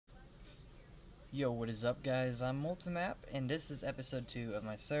Yo, what is up, guys? I'm moltenmap, and this is episode 2 of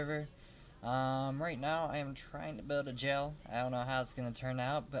my server. Right now I am trying to build a jail. I don't know how it's gonna turn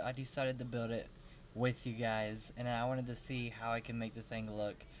out, but I decided to build it with you guys, and I wanted to see how I can make the thing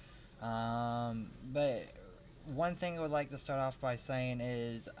look. But one thing I would like to start off by saying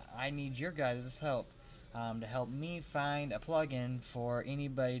is I need your guys' help. To help me find a plugin for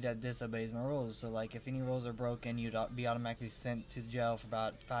anybody that disobeys my rules. So like if any rules are broken, you'd be automatically sent to jail for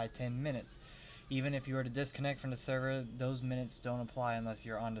about 5-10 minutes. Even if you were to disconnect from the server, those minutes don't apply unless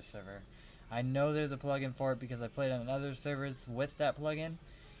you're on the server. I know there's a plugin for it because I played on other servers with that plugin,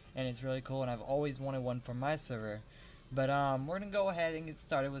 and it's really cool, and I've always wanted one for my server. But we're gonna go ahead and get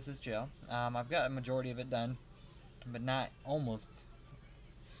started with this jail. I've got a majority of it done, but not almost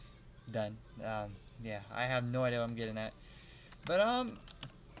done. Yeah, I have no idea what I'm getting at. But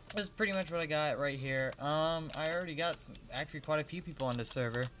that's pretty much what I got right here. I already got actually quite a few people on the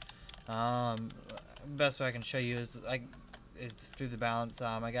server. Best way I can show you is through the balance.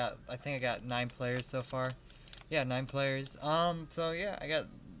 I think I got 9 players so far. Yeah, 9 players. So yeah, I got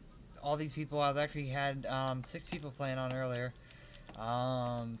all these people. I've actually had 6 people playing on earlier.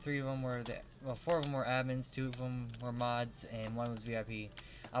 3 of them were 4 of them were admins, 2 of them were mods, and 1 was VIP.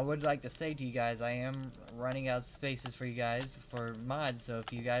 I would like to say to you guys, I am running out of spaces for you guys for mods, so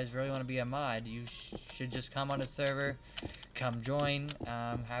if you guys really want to be a mod, you should just come on the server, come join,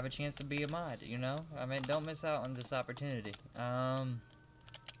 have a chance to be a mod, you know? I mean, don't miss out on this opportunity.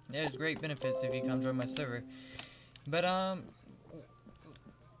 There's great benefits if you come join my server. But,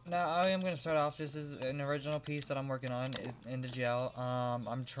 now I am going to start off. This is an original piece that I'm working on in the jail.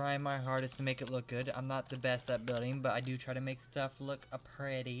 I'm trying my hardest to make it look good. I'm not the best at building, but I do try to make stuff look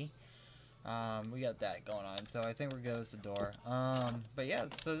pretty. We got that going on, so I think we're good with the door. But yeah,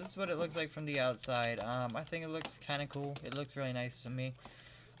 so this is what it looks like from the outside. I think it looks kind of cool. It looks really nice to me.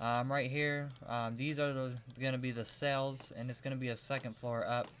 Right here, these are going to be the cells, and it's going to be a second floor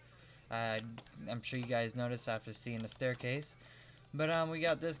up. I'm sure you guys noticed after seeing the staircase. But we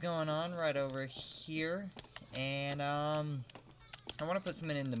got this going on right over here, and I want to put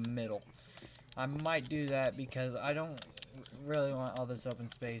something in the middle. I might do that because I don't really want all this open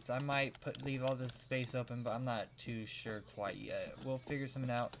space. I might leave all this space open, but I'm not too sure quite yet. We'll figure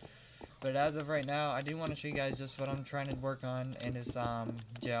something out. But as of right now, I do want to show you guys just what I'm trying to work on in this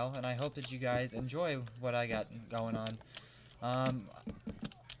jail, and I hope that you guys enjoy what I got going on.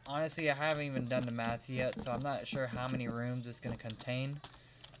 Honestly, I haven't even done the math yet, so I'm not sure how many rooms it's going to contain.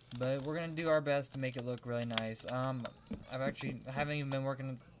 But we're going to do our best to make it look really nice. I haven't even been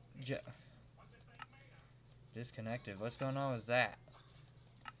working with disconnected. What's going on with that?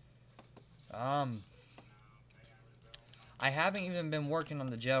 I haven't even been working on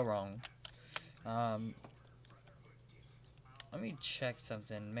the jail wrong. Let me check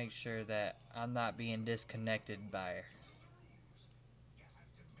something, make sure that I'm not being disconnected by her.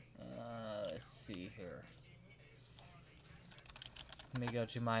 Let's see here. Let me go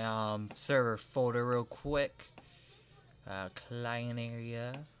to my server folder real quick. Client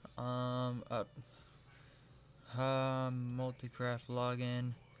area. Multicraft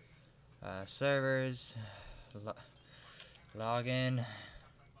login. Servers. Login.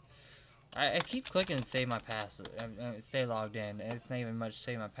 I keep clicking save my password. Stay logged in. It's not even much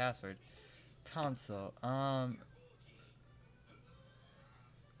save my password. Console.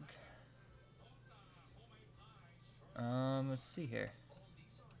 Let's see here.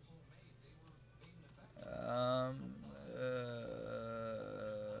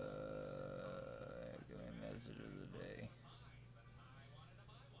 Message of the day.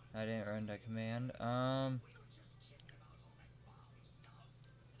 I didn't run that command.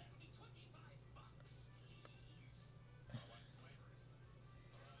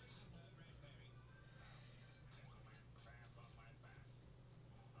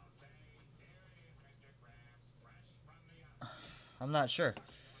 I'm not sure.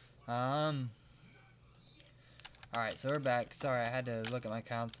 Alright, so we're back. Sorry, I had to look at my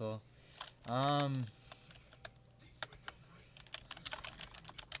console.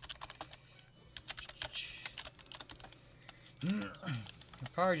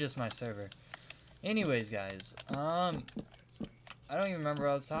 Probably just my server. Anyways, guys, I don't even remember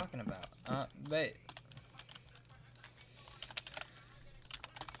what I was talking about. But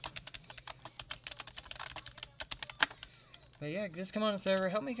yeah, just come on the server.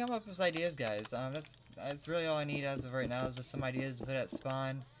 Help me come up with ideas, guys. That's really all I need as of right now is just some ideas to put at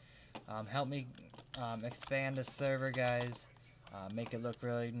spawn. Help me expand the server, guys. Make it look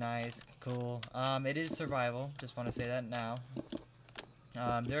really nice, cool. It is survival. Just want to say that now.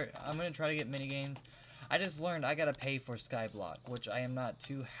 I'm gonna try to get mini games. I just learned I gotta pay for Skyblock, which I am not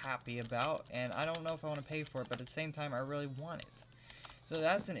too happy about, and I don't know if I want to pay for it, but at the same time, I really want it. So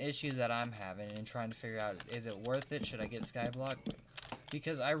that's an issue that I'm having and trying to figure out, is it worth it? Should I get Skyblock?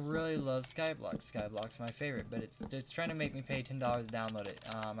 Because I really love Skyblock. Skyblock's my favorite, but it's trying to make me pay $10 to download it.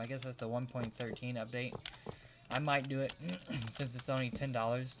 I guess that's the 1.13 update. I might do it since it's only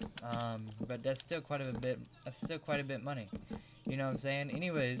 $10. But that's still quite a bit. That's still quite a bit money. You know what I'm saying?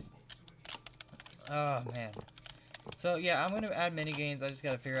 Anyways, oh man. So yeah, I'm gonna add mini games. I just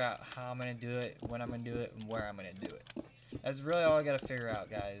gotta figure out how I'm gonna do it, when I'm gonna do it, and where I'm gonna do it. That's really all I gotta figure out,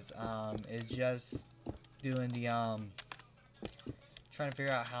 guys. Is just doing the trying to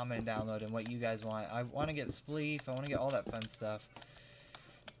figure out how I'm gonna download and what you guys want. I want to get Spleef. I want to get all that fun stuff.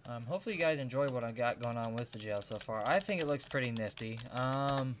 Hopefully you guys enjoy what I got going on with the jail so far. I think it looks pretty nifty.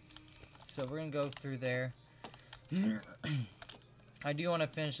 So we're gonna go through there. I do want to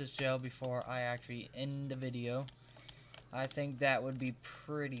finish this jail before I actually end the video. I think that would be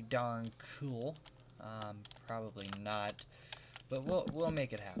pretty darn cool. Probably not, but we'll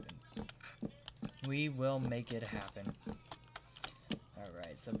make it happen. We will make it happen.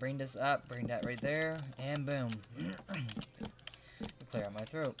 Alright, so bring this up, bring that right there, and boom. Clear out my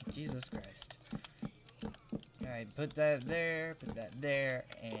throat. Jesus Christ. Alright, put that there,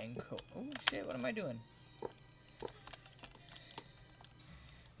 and cool. Oh shit, what am I doing?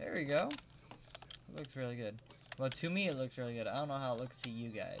 There we go. It looks really good. Well, to me it looks really good. I don't know how it looks to you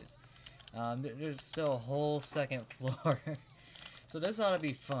guys. There's still a whole second floor. So this ought to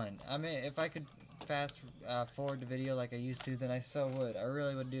be fun. I mean, if I could fast forward the video like I used to, then I so would. I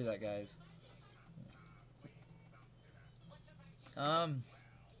really would do that, guys. I'll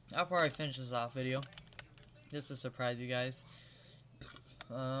probably finish this off video just to surprise you guys.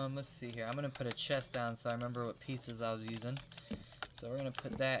 Let's see here. I'm gonna put a chest down so I remember what pieces I was using. So we're gonna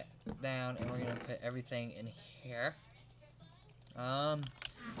put that down, and we're gonna put everything in here. Let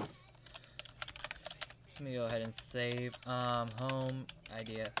me go ahead and save. Home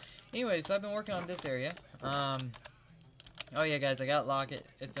idea. Anyway, so I've been working on this area. Oh yeah, guys, I got Locket.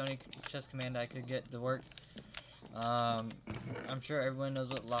 It's the only chest command I could get to work. I'm sure everyone knows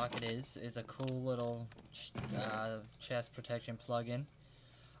what Locket is. It's a cool little chest protection plugin.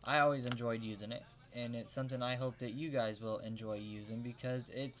 I always enjoyed using it, and it's something I hope that you guys will enjoy using because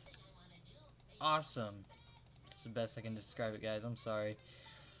it's awesome. It's the best I can describe it, guys. I'm sorry.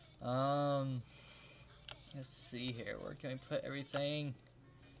 Let's see here. Where can we put everything?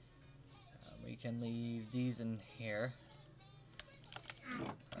 We can leave these in here.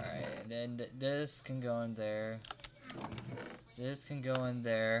 Alright, and then this can go in there. This can go in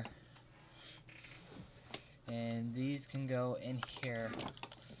there. And these can go in here.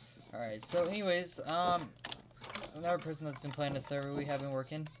 Alright, so anyways, another person that's been playing the server, we have been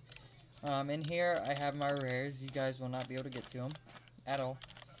working. In here, I have my rares. You guys will not be able to get to them at all.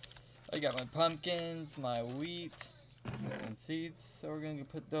 I got my pumpkins, my wheat, and seeds, so we're going to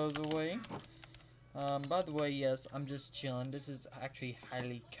put those away. By the way, yes, I'm just chilling. This is actually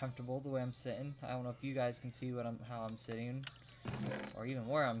highly comfortable the way I'm sitting. I don't know if you guys can see how I'm sitting, or even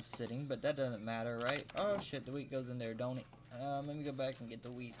where I'm sitting, but that doesn't matter, right? Oh shit, the wheat goes in there, don't it? Let me go back and get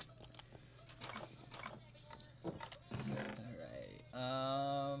the wheat.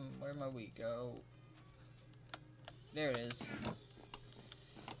 Alright, where'd my wheat go? There it is.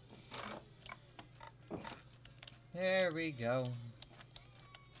 There we go.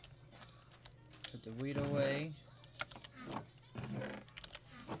 Put the wheat away.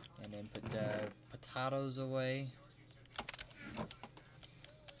 And then put the potatoes away.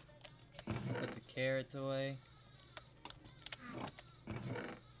 Put the carrots away.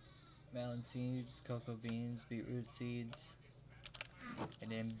 Melon seeds, cocoa beans, beetroot seeds.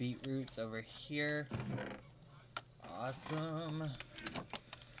 And then beetroots over here. Awesome.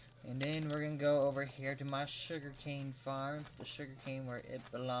 And then we're gonna go over here to my sugarcane farm, the sugarcane where it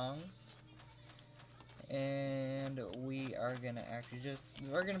belongs. And we are gonna actually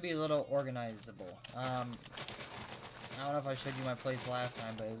we're gonna be a little organizable. I don't know if I showed you my place last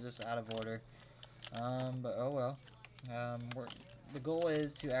time, but it was just out of order. But oh well. The goal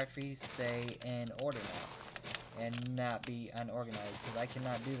is to actually stay in order now, and not be unorganized, because I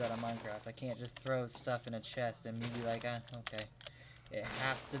cannot do that on Minecraft. I can't just throw stuff in a chest and be like, okay. It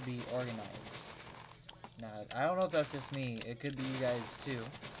has to be organized. Now, I don't know if that's just me. It could be you guys too.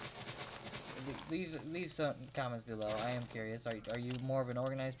 Leave some comments below. I am curious. Are you more of an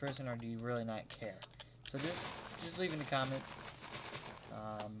organized person, or do you really not care? So just leave in the comments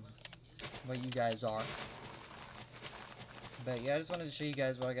what you guys are. But yeah, I just wanted to show you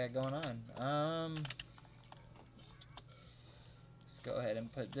guys what I got going on. go ahead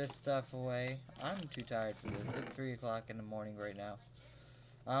and put this stuff away. I'm too tired for this. It's 3 o'clock in the morning right now.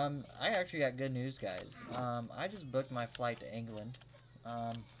 I actually got good news, guys. I just booked my flight to England.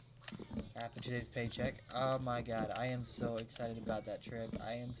 After today's paycheck. Oh my god, I am so excited about that trip.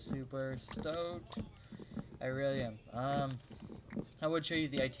 I am super stoked. I really am. I would show you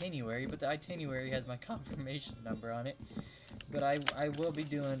the itinerary, but the itinerary has my confirmation number on it. But I will be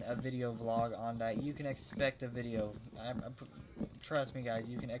doing a video vlog on that. You can expect a video. Trust me, guys,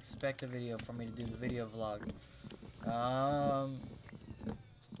 you can expect a video from me to do the video vlog.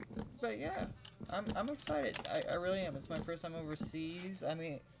 But yeah, I'm excited. I really am. It's my first time overseas. I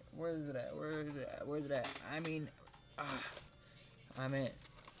mean, where is it at? Where is it at? Where is it at? I mean,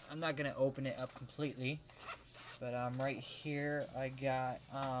 I'm not gonna open it up completely, but right here I got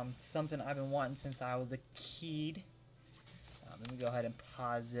something I've been wanting since I was a kid. Let me go ahead and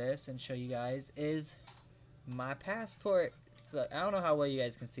pause this and show you guys is my passport. So I don't know how well you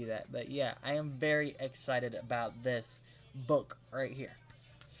guys can see that, but yeah, I am very excited about this book right here.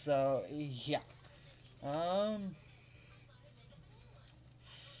 So yeah, I'm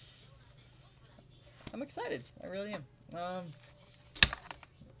excited. I really am.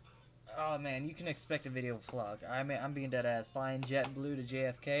 Oh man, you can expect a video vlog. I mean, I'm being dead ass. Flying JetBlue to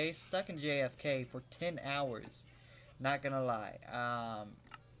JFK, stuck in JFK for 10 hours. Not gonna lie.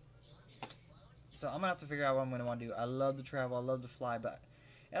 So I'm gonna have to figure out what I'm gonna want to do. I love to travel. I love to fly,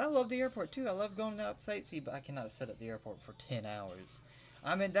 and I love the airport too. I love going out sightsee, but I cannot sit at the airport for 10 hours.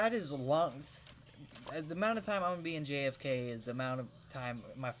 I mean, that is long. The amount of time I'm gonna be in JFK is the amount of time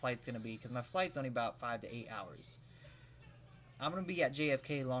my flight's gonna be, because my flight's only about 5 to 8 hours. I'm gonna be at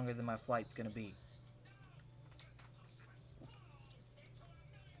JFK longer than my flight's gonna be.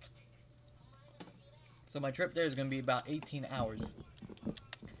 So my trip there is gonna be about 18 hours.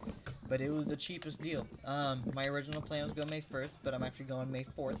 But it was the cheapest deal. My original plan was going May 1st, but I'm actually going May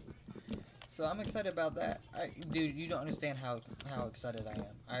 4th. So I'm excited about that. Dude, you don't understand how excited I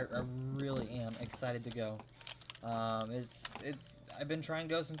am. I really am excited to go. I've been trying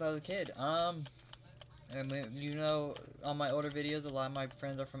to go since I was a kid. I mean, you know, on my older videos, a lot of my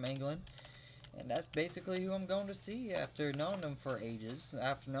friends are from England. And that's basically who I'm going to see after knowing them for ages,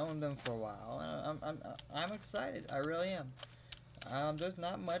 after knowing them for a while. I'm excited. I really am. There's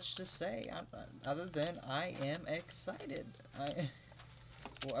not much to say other than I am excited.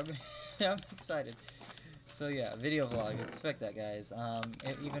 I'm excited. So yeah, video vlog. Expect that, guys.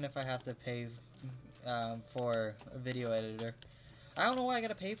 Even if I have to pay for a video editor. I don't know why I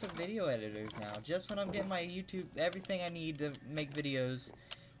gotta pay for video editors now. Just when I'm getting my YouTube, everything I need to make videos,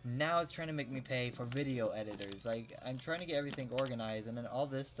 now it's trying to make me pay for video editors. Like, I'm trying to get everything organized, and then all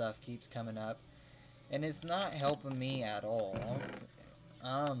this stuff keeps coming up. And it's not helping me at all.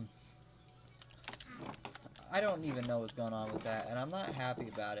 I don't even know what's going on with that, and I'm not happy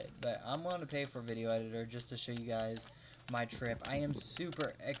about it. But I'm going to pay for a video editor just to show you guys my trip. I am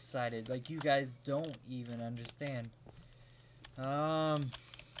super excited. Like, you guys don't even understand. Hold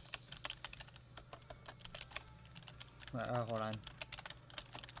on.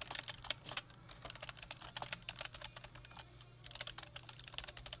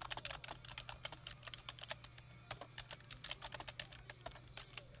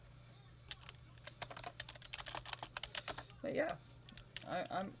 But yeah,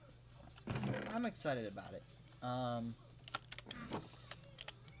 I'm excited about it. I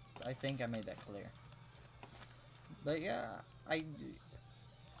think I made that clear. But yeah, I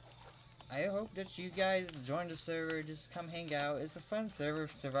hope that you guys join the server. Just come hang out. It's a fun server,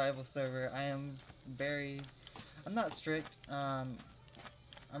 survival server. I'm not strict. I'm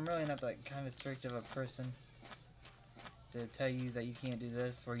really not that kind of strict of a person to tell you that you can't do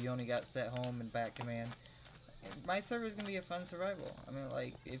this, or you only got set home and back command. My server is gonna be a fun survival. I mean,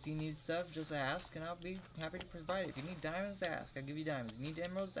 like, if you need stuff, just ask, and I'll be happy to provide it. If you need diamonds, ask. I'll give you diamonds. If you need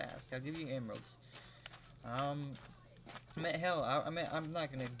emeralds, ask. I'll give you emeralds. I mean, hell, I'm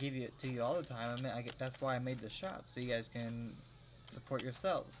not gonna give it to you all the time. I mean, that's why I made the shop, so you guys can support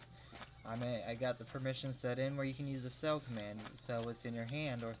yourselves. I mean, I got the permission set in where you can use a sell command, sell what's in your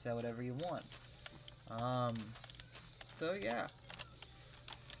hand, or sell whatever you want. So yeah.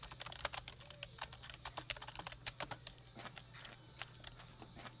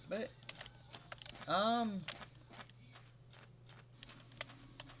 But, I'm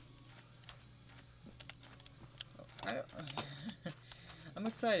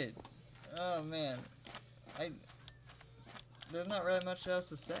excited. Oh man, there's not really much else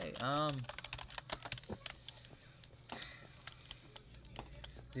to say.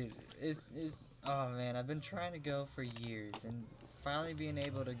 Dude, oh man, I've been trying to go for years, and finally being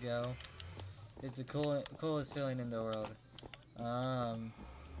able to go, it's the coolest feeling in the world.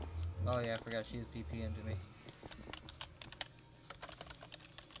 Oh yeah, I forgot she was TP into me.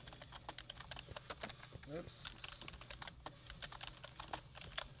 Oops.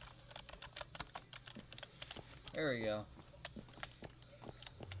 There we go.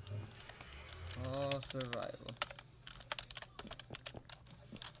 Oh, survival.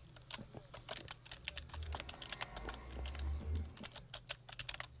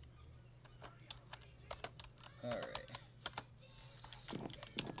 Alright.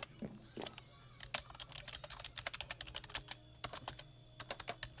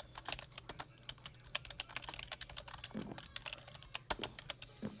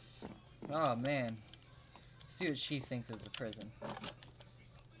 Oh man. See what she thinks is a prison.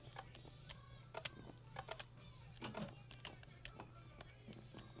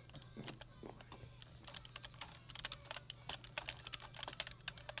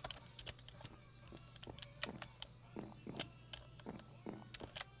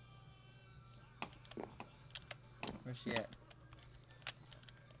 Where's she at?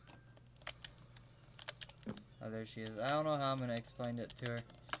 Oh, there she is. I don't know how I'm gonna explain it to her.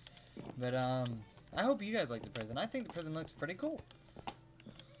 But, I hope you guys like the prison. I think the prison looks pretty cool.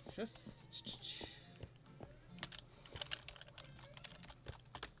 Just...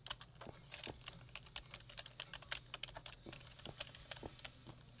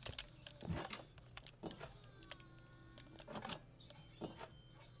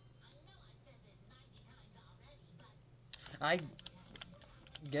 I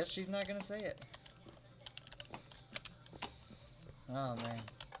guess she's not gonna say it. Oh man,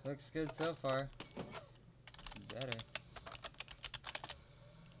 looks good so far. Better.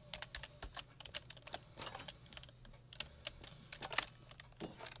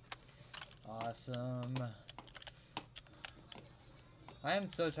 Awesome. I am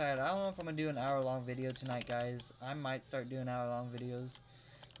so tired. I don't know if I'm gonna do an hour-long video tonight, guys. I might start doing hour-long videos,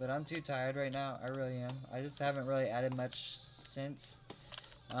 but I'm too tired right now. I really am. I just haven't really added much since.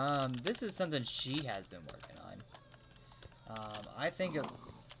 This is something she has been working on. I think it...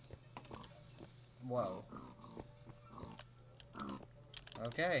 Whoa.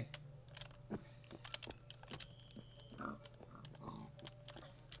 Okay.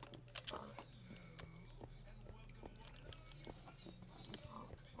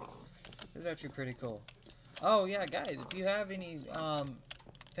 This is actually pretty cool. Oh yeah, guys, if you have any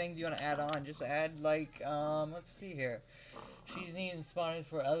things you want to add on, just add like let's see here. She's needing spawners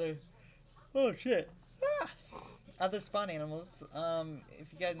for other other spawn animals.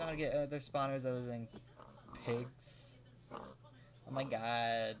 If you guys know how to get other spawners other than pigs. Oh my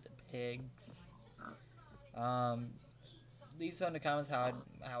god, pigs. Leave some in the comments how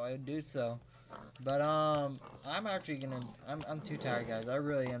I would do so. But I'm actually gonna. I'm too tired, guys. I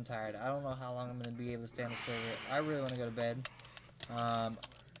really am tired. I don't know how long I'm gonna be able to stay on the server. I really want to go to bed.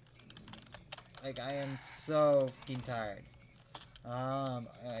 Like I am so fucking tired. I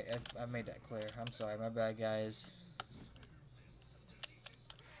made that clear. I'm sorry. My bad, guys.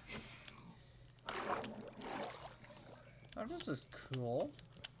 Oh, this is cool.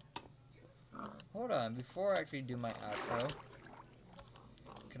 Hold on. Before I actually do my outro.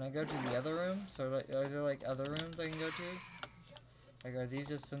 Can I go to the other room? So, like, are there, like, other rooms I can go to? Like, are these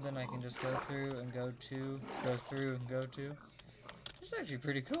just something I can just go through and go to? Go through and go to? This is actually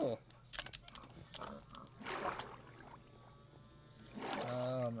pretty cool.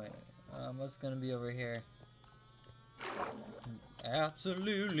 Oh, man. What's gonna be over here?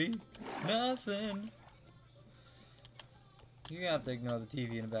 Absolutely nothing. You're gonna have to ignore the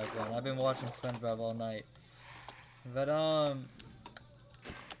TV in the background. I've been watching SpongeBob all night. But,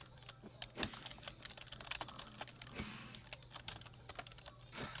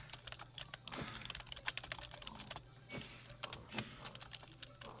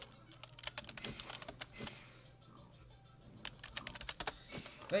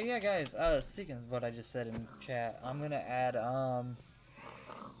 But yeah, guys, speaking of what I just said in chat, I'm gonna add,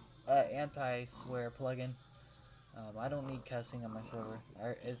 anti-swear plugin. I don't need cussing on my server.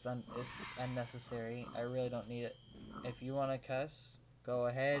 It's unnecessary. I really don't need it. If you want to cuss, go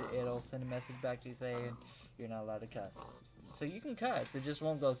ahead. It'll send a message back to you saying you're not allowed to cuss. So you can cuss, it just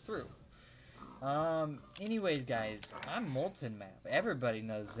won't go through. Anyways, guys, I'm moltenmap. Everybody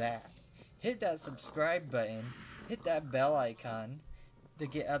knows that. Hit that subscribe button. Hit that bell icon to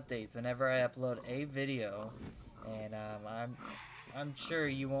get updates whenever I upload a video, and I'm sure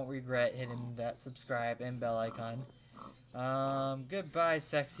you won't regret hitting that subscribe and bell icon. Goodbye,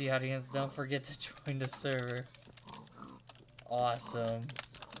 sexy audience. Don't forget to join the server. Awesome.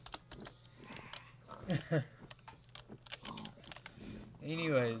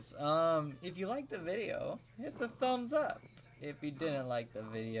 Anyways, if you liked the video, hit the thumbs up. if you didn't like the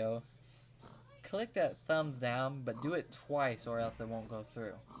video, click that thumbs down, but do it twice or else it won't go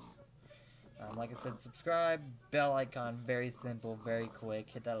through. Like I said, subscribe, bell icon, very simple, very quick.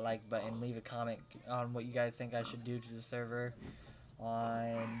 Hit that like button, leave a comment on what you guys think I should do to the server,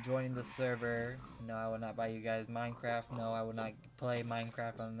 on joining the server. No, I will not buy you guys Minecraft. No, I will not play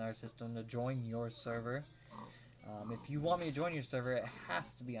Minecraft on our system to join your server. If you want me to join your server, it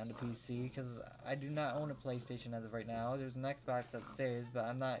has to be on the PC, because I do not own a PlayStation as of right now. There's an Xbox upstairs, but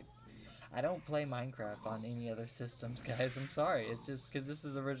I don't play Minecraft on any other systems, guys. I'm sorry. It's just because this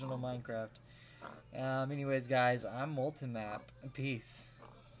is original Minecraft. Anyways, guys, I'm moltenmap. Peace.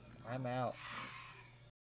 I'm out.